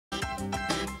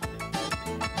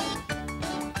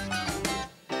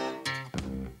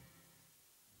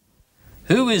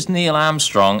Who is Neil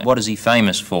Armstrong? What is he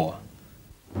famous for?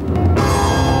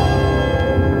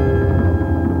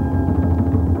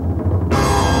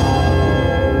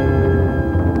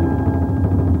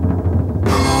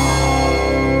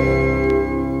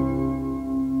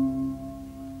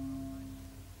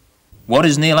 What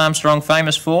is Neil Armstrong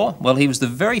famous for? Well, he was the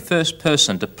very first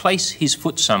person to place his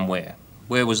foot somewhere.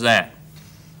 Where was that?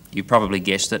 You probably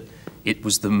guessed it. It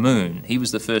was the moon. He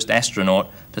was the first astronaut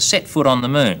to set foot on the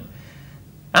moon.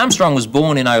 Armstrong was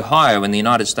born in Ohio in the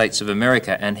United States of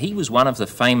America, and he was one of the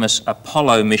famous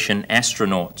Apollo mission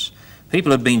astronauts.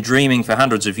 People had been dreaming for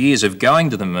hundreds of years of going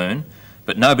to the moon,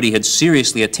 but nobody had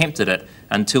seriously attempted it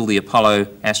until the Apollo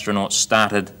astronauts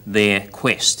started their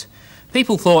quest.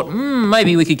 People thought,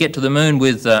 maybe we could get to the moon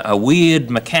with a weird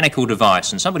mechanical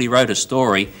device, and somebody wrote a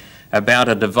story about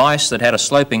a device that had a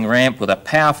sloping ramp with a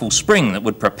powerful spring that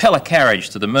would propel a carriage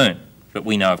to the moon. But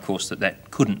we know, of course, that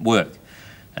that couldn't work.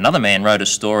 Another man wrote a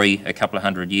story a couple of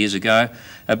hundred years ago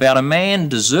about a man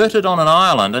deserted on an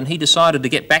island, and he decided to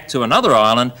get back to another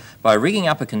island by rigging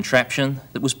up a contraption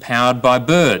that was powered by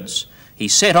birds. He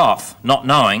set off, not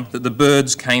knowing that the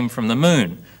birds came from the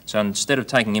moon. So instead of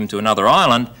taking him to another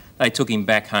island, they took him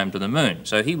back home to the moon.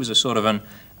 So he was a sort of an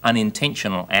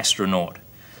unintentional astronaut.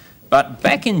 But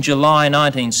back in July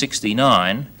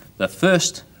 1969, the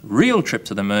first real trip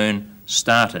to the moon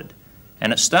started.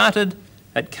 And it started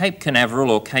at Cape Canaveral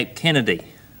or Cape Kennedy,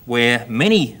 where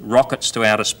many rockets to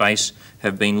outer space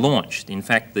have been launched. In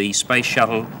fact, the space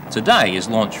shuttle today is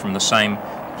launched from the same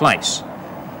place.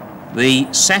 The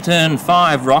Saturn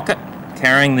V rocket,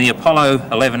 carrying the Apollo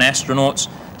 11 astronauts,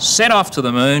 set off to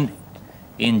the moon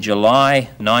in July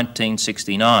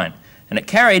 1969. And it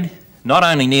carried not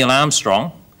only Neil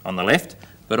Armstrong on the left,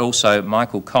 but also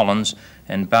Michael Collins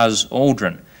and Buzz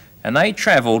Aldrin. And they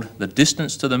travelled the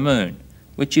distance to the moon,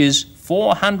 which is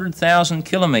 400,000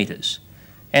 kilometres.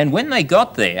 And when they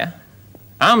got there,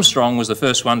 Armstrong was the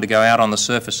first one to go out on the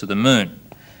surface of the moon.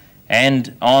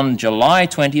 And on July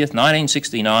 20th,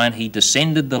 1969, he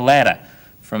descended the ladder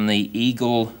from the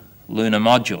Eagle lunar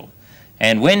module.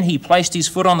 And when he placed his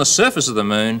foot on the surface of the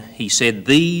moon, he said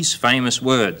these famous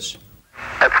words.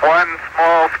 It's one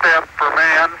small step for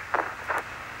man,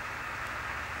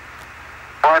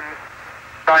 one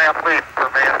giant leap for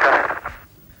mankind.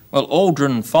 Well,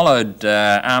 Aldrin followed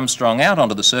Armstrong out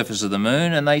onto the surface of the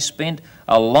moon, and they spent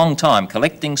a long time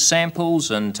collecting samples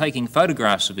and taking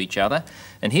photographs of each other.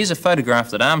 And here's a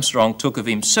photograph that Armstrong took of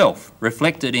himself,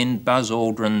 reflected in Buzz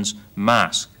Aldrin's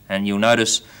mask. And you'll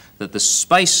notice that the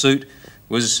spacesuit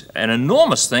was an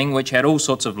enormous thing which had all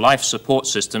sorts of life support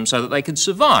systems so that they could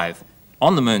survive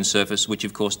on the moon's surface, which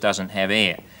of course doesn't have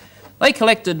air. They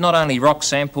collected not only rock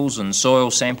samples and soil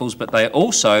samples, but they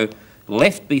also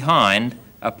left behind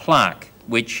a plaque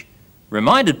which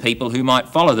reminded people who might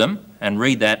follow them and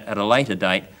read that at a later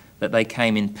date that they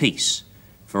came in peace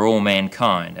for all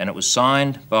mankind. And it was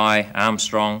signed by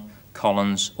Armstrong,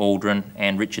 Collins, Aldrin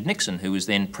and Richard Nixon, who was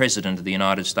then President of the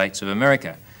United States of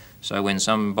America. So when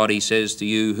somebody says to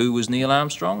you, who was Neil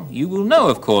Armstrong, you will know,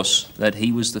 of course, that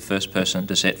he was the first person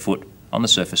to set foot on the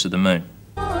surface of the moon.